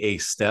be a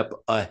step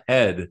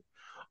ahead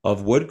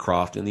of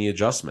Woodcroft in the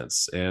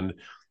adjustments. And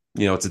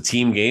it's a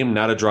team game,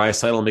 not a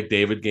Draisaitl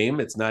McDavid game.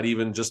 It's not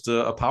even just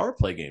a power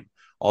play game.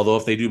 Although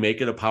if they do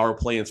make it a power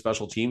play and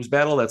special teams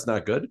battle, that's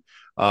not good.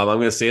 I'm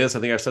going to say this. I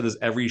think I've said this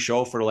every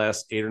show for the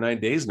last 8 or 9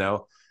 days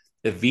now.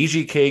 If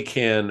VGK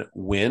can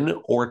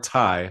win or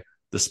tie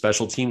the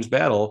special teams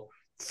battle,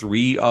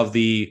 3 of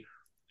the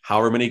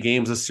however many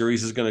games this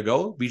series is going to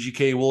go,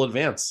 VGK will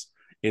advance.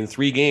 In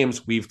 3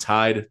 games, we've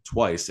tied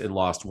twice and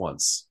lost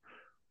once.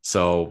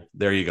 So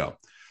there you go.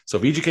 So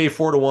VGK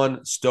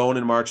 4-1, Stone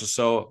and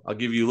Marchessault. I'll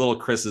give you little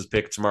Chris's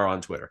pick tomorrow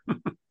on Twitter.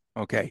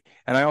 Okay.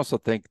 And I also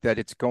think that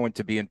it's going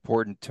to be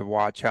important to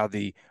watch how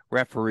the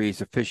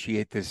referees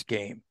officiate this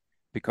game,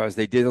 because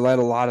they did let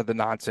a lot of the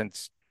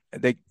nonsense.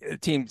 Both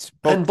teams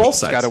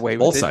got away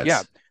with it.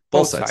 Yeah,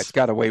 both sides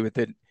got away with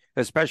it,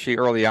 especially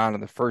early on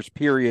in the first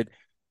period.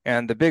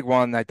 And the big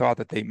one I thought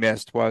that they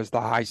missed was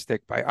the high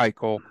stick by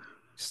Eichel,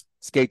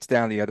 skates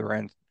down the other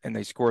end, and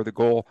they score the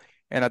goal.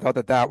 And I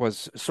thought that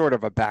was sort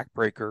of a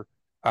backbreaker.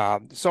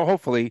 So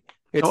hopefully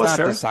it's not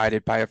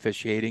decided by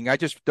officiating. I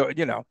just,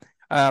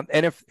 and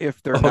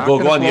if they're not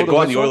go on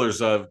the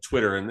Oilers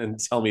Twitter and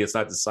tell me it's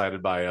not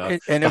decided by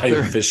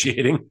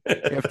officiating.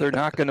 If they're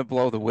not going to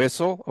blow the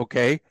whistle,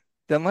 okay,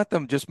 then let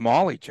them just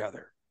maul each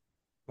other.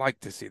 Like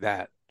to see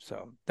that.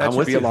 So that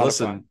should be a lot of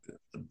fun.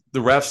 The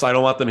refs, I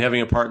don't want them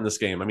having a part in this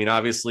game. I mean,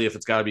 obviously, if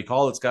it's got to be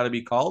called, it's got to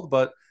be called.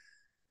 But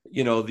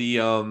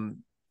the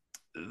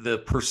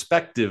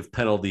perspective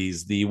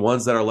penalties, the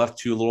ones that are left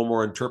to a little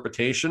more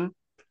interpretation,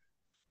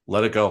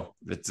 let it go.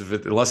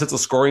 Unless it's a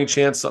scoring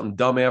chance, something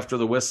dumb after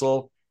the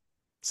whistle,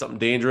 something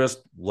dangerous,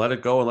 let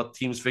it go and let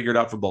teams figure it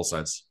out for both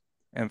sides.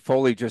 And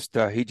Foley just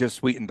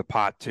sweetened the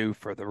pot too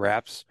for the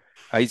refs.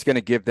 He's going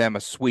to give them a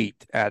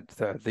suite at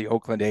the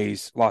Oakland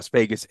A's, Las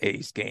Vegas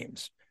A's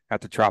games at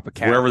the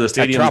Tropicana. Wherever the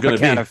stadium is going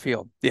to be.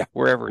 Field. Yeah,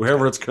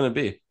 wherever it's going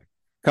to be.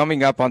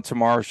 Coming up on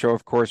tomorrow's show,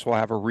 of course, we'll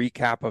have a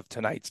recap of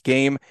tonight's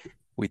game.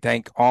 We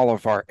thank all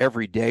of our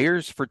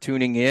everydayers for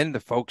tuning in,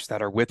 the folks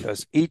that are with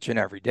us each and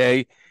every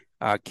day.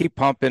 Keep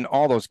pumping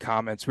all those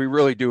comments. We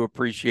really do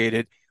appreciate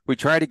it. We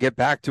try to get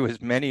back to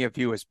as many of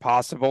you as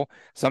possible.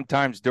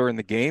 Sometimes during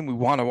the game, we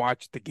want to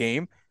watch the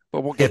game,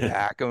 but we'll get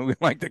back, and we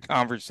like the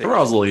conversation.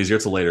 Tomorrow's a little easier.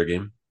 It's a later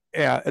game.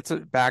 Yeah, it's a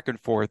back and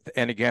forth.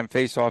 And again,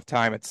 face-off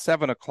time at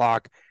 7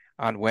 o'clock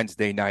on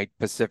Wednesday night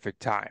Pacific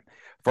time.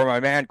 For my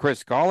man,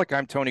 Chris Golick,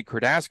 I'm Tony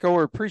Cardasco.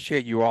 We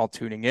appreciate you all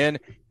tuning in.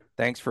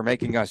 Thanks for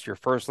making us your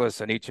first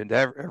listen each and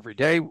every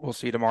day. We'll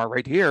see you tomorrow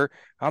right here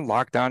on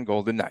Locked On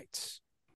Golden Knights.